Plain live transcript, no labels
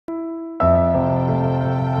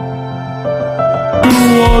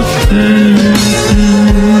Lift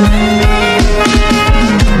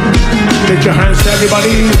your hands,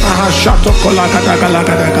 everybody.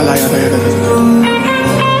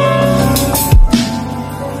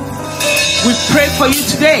 We pray for you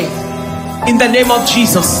today in the name of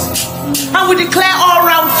Jesus, and we declare all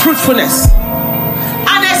round fruitfulness,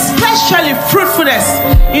 and especially fruitfulness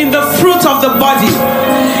in the fruit of the body.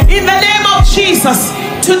 In the name of Jesus,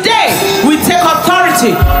 today we take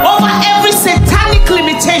authority over every satanic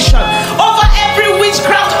limitation, over every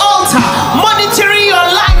witchcraft altar monitoring your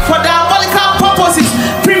life for diabolical purposes,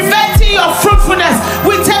 preventing your fruitfulness.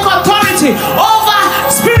 We take authority over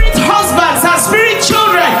spirit husbands and spirit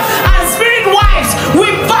children and spirit wives. We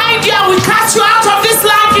bind you and we cast you out of this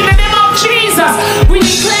life in the name of Jesus. We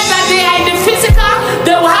declare that they are in the physical,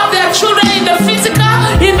 they will have their children in the physical,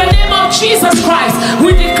 in the name of Jesus Christ.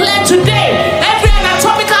 We declare today every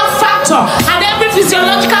anatomical factor and every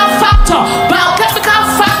physiological factor, biochemical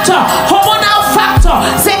factor, hormonal factor,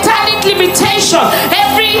 satanic limitation,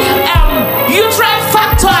 every uterine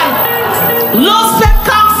factor and low sperm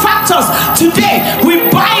count factors, today we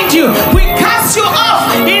bind you, we cast you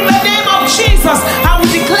off in the name of Jesus, and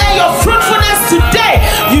we declare your fruitfulness today.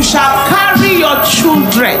 You shall carry your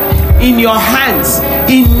children in your hands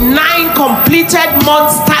in 9 completed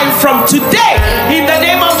months time from today in the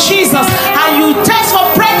name of Jesus, and you test for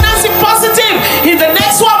pregnancy positive in the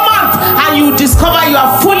next 1 month, and you discover you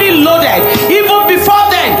are fully loaded even before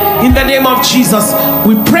then in the name of Jesus.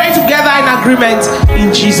 We pray together in agreement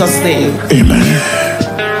in Jesus' name. Amen.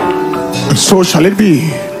 And so shall it be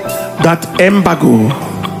that embargo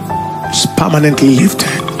is permanently lifted.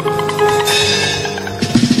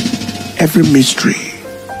 Every mystery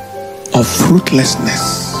of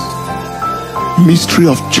fruitlessness, mystery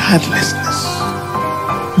of childlessness,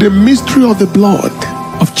 the mystery of the blood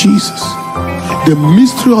of Jesus, the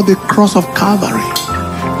mystery of the cross of Calvary,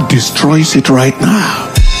 destroys it right now.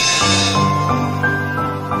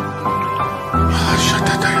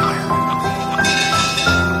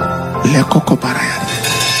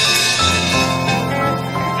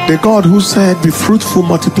 The God who said, be fruitful,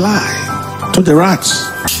 multiply, to the rats,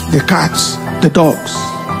 the cats, the dogs,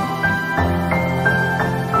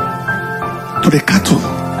 to the cattle,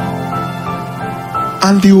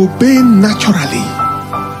 and they obey naturally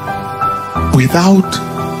without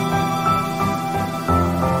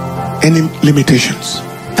any limitations.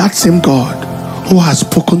 That same God who has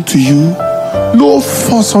spoken to you, no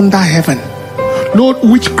force under heaven, no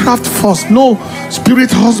witchcraft force, no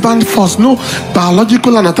spirit husband force, no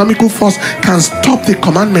biological anatomical force can stop the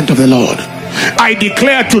commandment of the Lord. I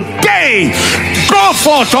declare today, go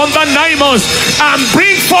forth on the 9 months and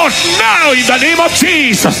bring forth now in the name of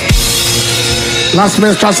Jesus. Last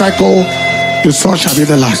menstrual cycle, your son shall be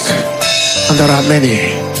the last, and there are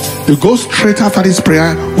many. You go straight after this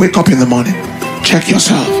prayer, wake up in the morning, check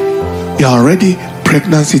yourself, you are already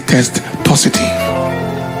pregnancy test positive.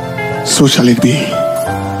 So shall it be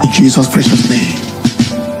in Jesus' precious name.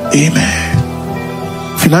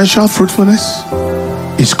 Amen. Financial fruitfulness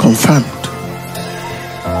is confirmed.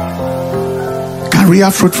 Career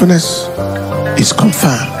fruitfulness is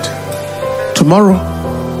confirmed. Tomorrow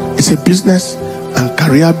is a business and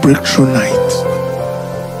career breakthrough night.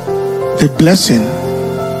 The blessing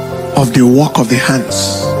of the work of the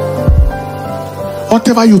hands.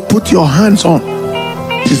 Whatever you put your hands on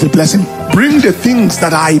is the blessing. Bring the things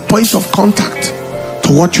that are a point of contact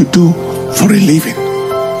to what you do for a living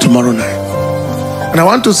tomorrow night. And I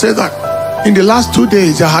want to say that in the last 2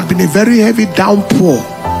 days there had been a very heavy downpour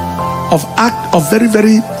of very,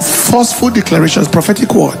 very forceful declarations,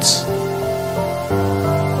 prophetic words.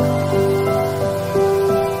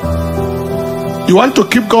 You want to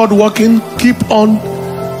keep God working, keep on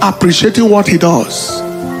appreciating what He does.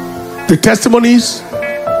 The testimonies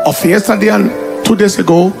of yesterday and 2 days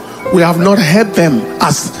ago, we have not heard them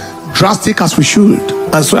as drastic as we should.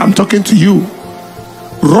 And so I'm talking to you.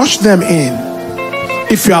 Rush them in.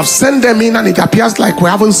 If you have sent them in and it appears like we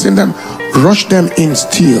haven't seen them, rush them in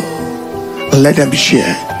still. Let them be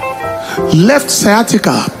shared. Left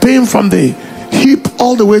sciatica, pain from the hip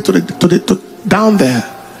all the way to down there,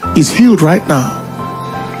 is healed right now.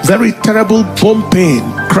 Very terrible bone pain,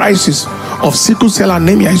 crisis of sickle cell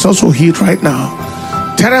anemia is also healed right now.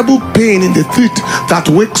 Terrible pain in the feet that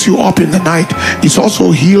wakes you up in the night is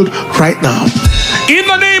also healed right now. In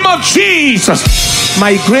the name of Jesus.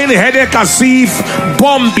 Migraine, headache, as if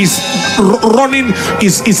bomb is running,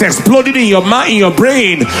 is exploding in your mind, in your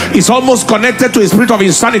brain. It's almost connected to a spirit of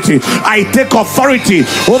insanity. I take authority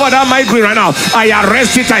over that migraine right now. I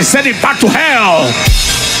arrest it. I send it back to hell.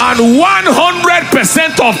 And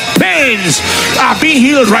 100% of pain pains are being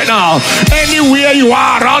healed right now. Anywhere you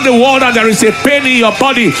are around the world and there is a pain in your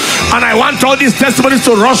body, and I want all these testimonies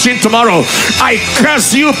to rush in tomorrow. I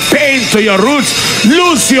curse you, pain to your roots.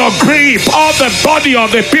 Lose your grip of the body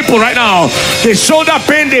of the people right now. The shoulder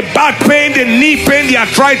pain, the back pain, the knee pain, the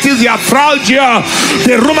arthritis, the arthralgia,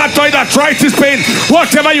 the rheumatoid arthritis pain,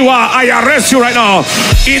 whatever you are, I arrest you right now.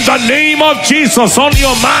 In the name of Jesus, on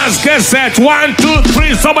your mask, get set. 1, 2,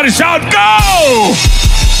 3, somebody shout, go!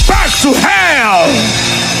 Back to hell!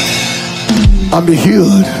 And be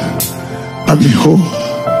healed and be whole.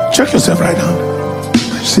 Check yourself right now.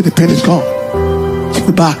 See, the pain is gone. Take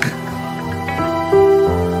it back.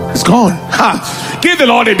 It's gone. Ha! Give the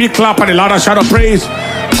Lord a big clap and a louder shout of praise,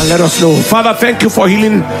 and let us know. Father, thank you for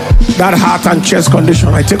healing that heart and chest condition.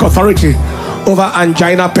 I take authority over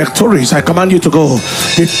angina pectoris. I command you to go.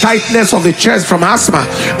 The tightness of the chest from asthma,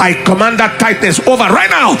 I command that tightness over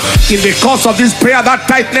right now. In the course of this prayer, that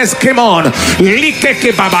tightness came on.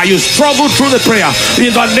 You struggle through the prayer.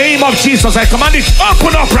 In the name of Jesus, I command it,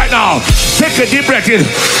 open up right now. Take a deep breath in,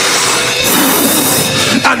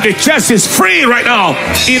 and the chest is free right now.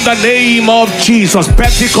 In the name of Jesus,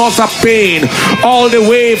 Pentecostal pain all the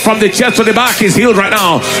way from the chest to the back is healed right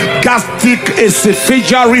now. Gastric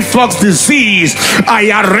esophageal reflux disease,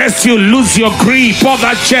 I arrest you. Lose your grip of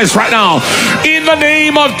that chest right now. In the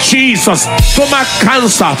name of Jesus. Stomach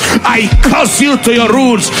cancer, I curse you to your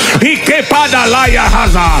roots.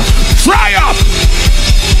 Dry up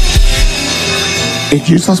in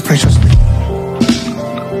Jesus' precious name.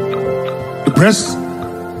 The breast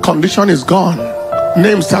condition is gone.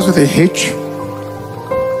 Name starts with a H,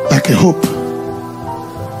 like a hope.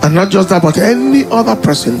 And not just that, but any other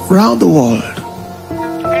person around the world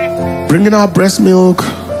bringing out breast milk,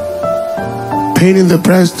 pain in the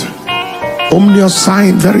breast, ominous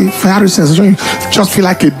sign, very sensation. Just feel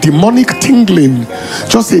like a demonic tingling.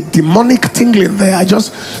 Just a demonic tingling there.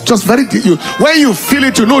 Just very, when you feel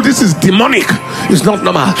it, you know this is demonic. It's not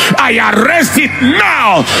normal. I arrest it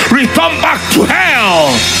now. Return back to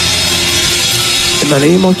hell. In the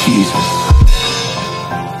name of Jesus.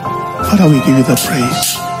 Father, we give you the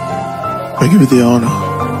praise. We give you the honor.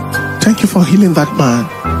 Thank you for healing that man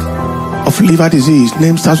of liver disease.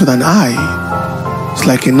 Name starts with an I. It's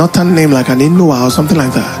like a northern name, like an Inua or something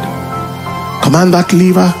like that. Command that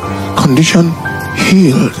liver condition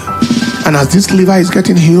healed. And as this liver is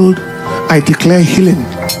getting healed, I declare healing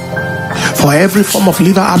for every form of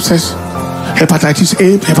liver abscess, hepatitis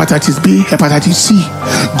A, hepatitis B, hepatitis C.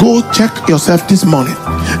 Go check yourself this morning.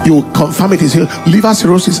 You will confirm it is healed. Liver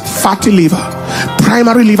cirrhosis, fatty liver,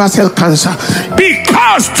 primary liver cell cancer.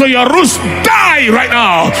 Because to your roots, die right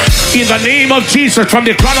now. In the name of Jesus, from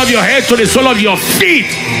the crown of your head to the sole of your feet.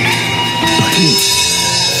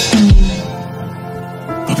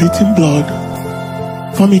 Vomiting blood.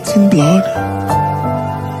 Vomiting blood.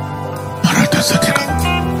 This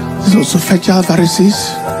is also esophageal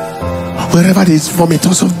varices. Wherever this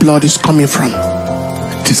vomitus of blood is coming from,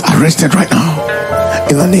 it is arrested right now.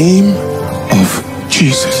 In the name of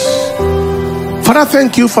Jesus. Father,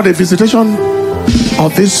 thank you for the visitation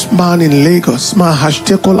of this man in Lagos. Another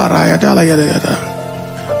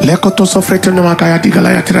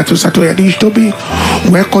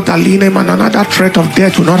threat of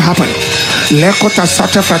death will not happen.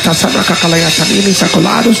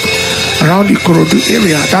 Around the Korodu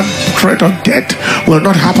area, that threat of death will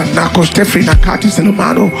not happen. 3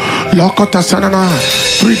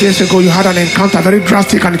 days ago, you had an encounter, very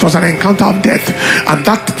drastic, and it was an encounter of death. And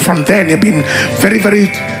that from then, you've been very,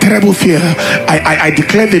 very terrible fear. I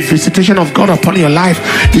declare the visitation of God upon your life.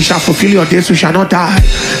 You shall fulfill your days, you shall not die.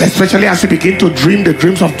 Especially as you begin to dream the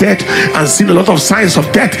dreams of death and see a lot of signs of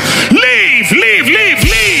death. Leave, leave, leave,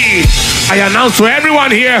 leave. I announce to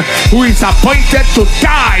everyone here who is appointed to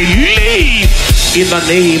die, leave in the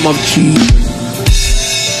name of Jesus.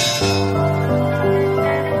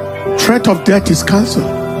 Threat of death is cancelled.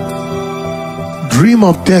 Dream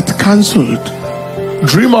of death cancelled.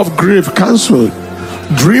 Dream of grave cancelled.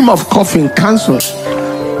 Dream of coffin cancelled.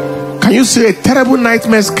 Can you see a terrible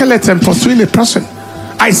nightmare skeleton pursuing a person?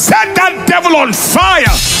 I set that devil on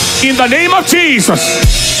fire in the name of Jesus.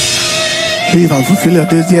 Live and fulfill your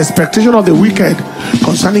days. The expectation of the wicked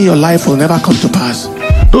concerning your life will never come to pass.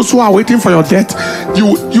 Those who are waiting for your death, they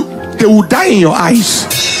will die in your eyes.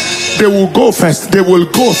 They will go first. They will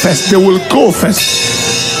go first. They will go first.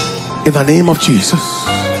 In the name of Jesus.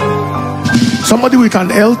 Somebody with an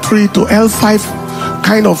L3 to L5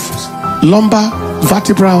 kind of lumbar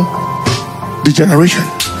vertebral degeneration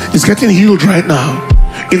is getting healed right now.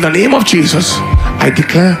 In the name of Jesus, I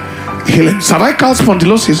declare healing. Cervical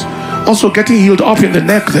spondylosis also getting healed up in the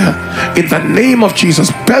neck there. In the name of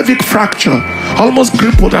Jesus. Pelvic fracture, almost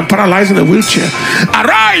crippled and paralyzed in a wheelchair.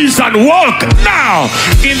 Arise and walk now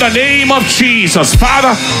in the name of Jesus.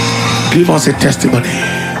 Father, give us a testimony.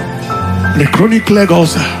 The chronic leg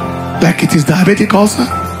ulcer, like it is diabetic ulcer,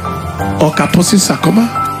 or Kaposi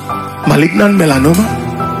sarcoma, malignant melanoma,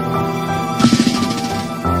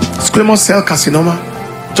 squamous cell carcinoma,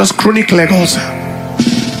 just chronic leg ulcer.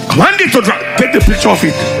 Command it to dry. Take the picture of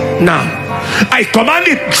it now. I command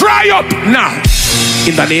it, dry up now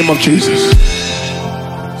in the name of Jesus.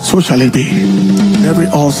 So shall it be. Every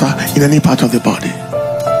ulcer in any part of the body,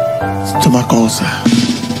 stomach ulcer,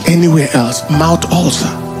 anywhere else, mouth ulcer,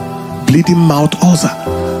 bleeding mouth ulcer,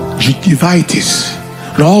 gingivitis,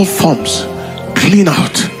 in all forms, clean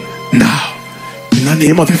out now in the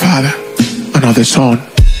name of the Father and of the Son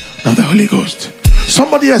and of the Holy Ghost.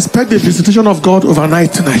 Somebody expect the visitation of God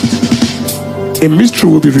overnight tonight. A mystery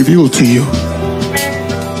will be revealed to you.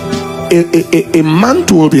 A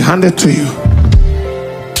mantle will be handed to you.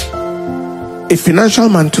 A financial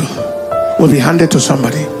mantle will be handed to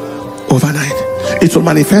somebody overnight. It will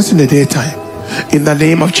manifest in the daytime in the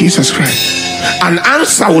name of Jesus Christ. An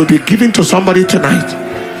answer will be given to somebody tonight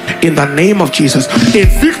in the name of Jesus. A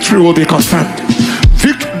victory will be confirmed.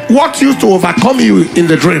 What used to overcome you in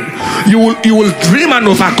the dream, you will dream and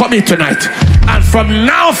overcome it tonight. And from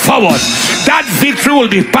now forward, that victory will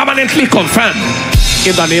be permanently confirmed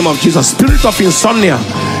in the name of Jesus. Spirit of insomnia,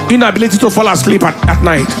 inability to fall asleep at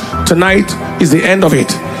night, tonight is the end of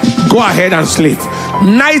it. Go ahead and sleep.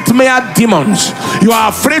 Nightmare demons, you are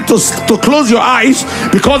afraid to close your eyes,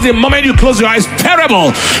 because the moment you close your eyes,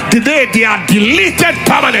 terrible, today they are deleted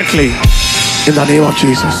permanently in the name of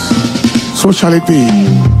Jesus. So shall it be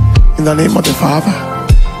in the name of the Father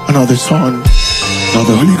and of the Son and of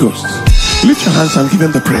the Holy Ghost. Lift your hands and give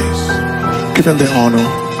him the praise, give him the honor.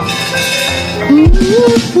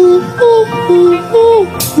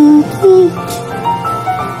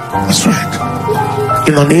 That's right.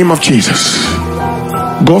 In the name of Jesus,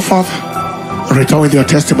 go forth, return with your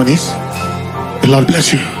testimonies. The Lord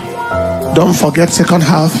bless you. Don't forget second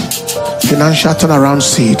half, financial turnaround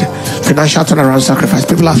seed, financial turnaround sacrifice.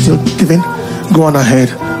 People are still giving. Go on ahead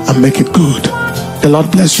and make it good. The Lord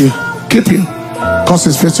bless you, keep you, cause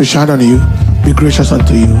his face to shine on you, be gracious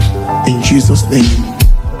unto you. In Jesus' name,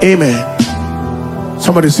 amen.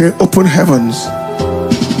 Somebody say, open heavens.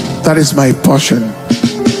 That is my portion.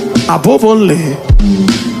 Above only,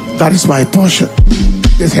 that is my portion.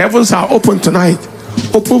 The heavens are open tonight.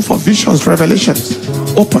 Open for visions, revelations.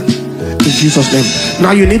 Open in Jesus' name.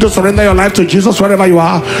 Now you need to surrender your life to Jesus wherever you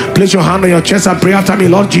are. Place your hand on your chest and pray after me.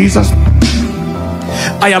 Lord Jesus,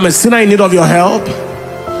 I am a sinner in need of your help.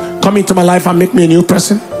 Come into my life and make me a new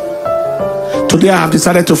person. Today I have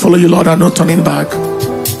decided to follow you, Lord, and no turning back.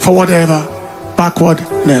 Forward ever, backward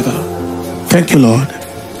never. Thank you, Lord.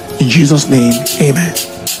 In Jesus' name, amen.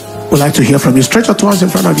 We'd like to hear from you. Stretch your two hands in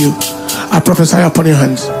front of you. I prophesy upon your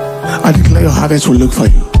hands. I declare your harvest will look for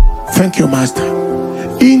you. Thank you, Master.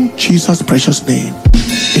 In Jesus' precious name,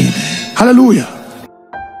 amen. Hallelujah.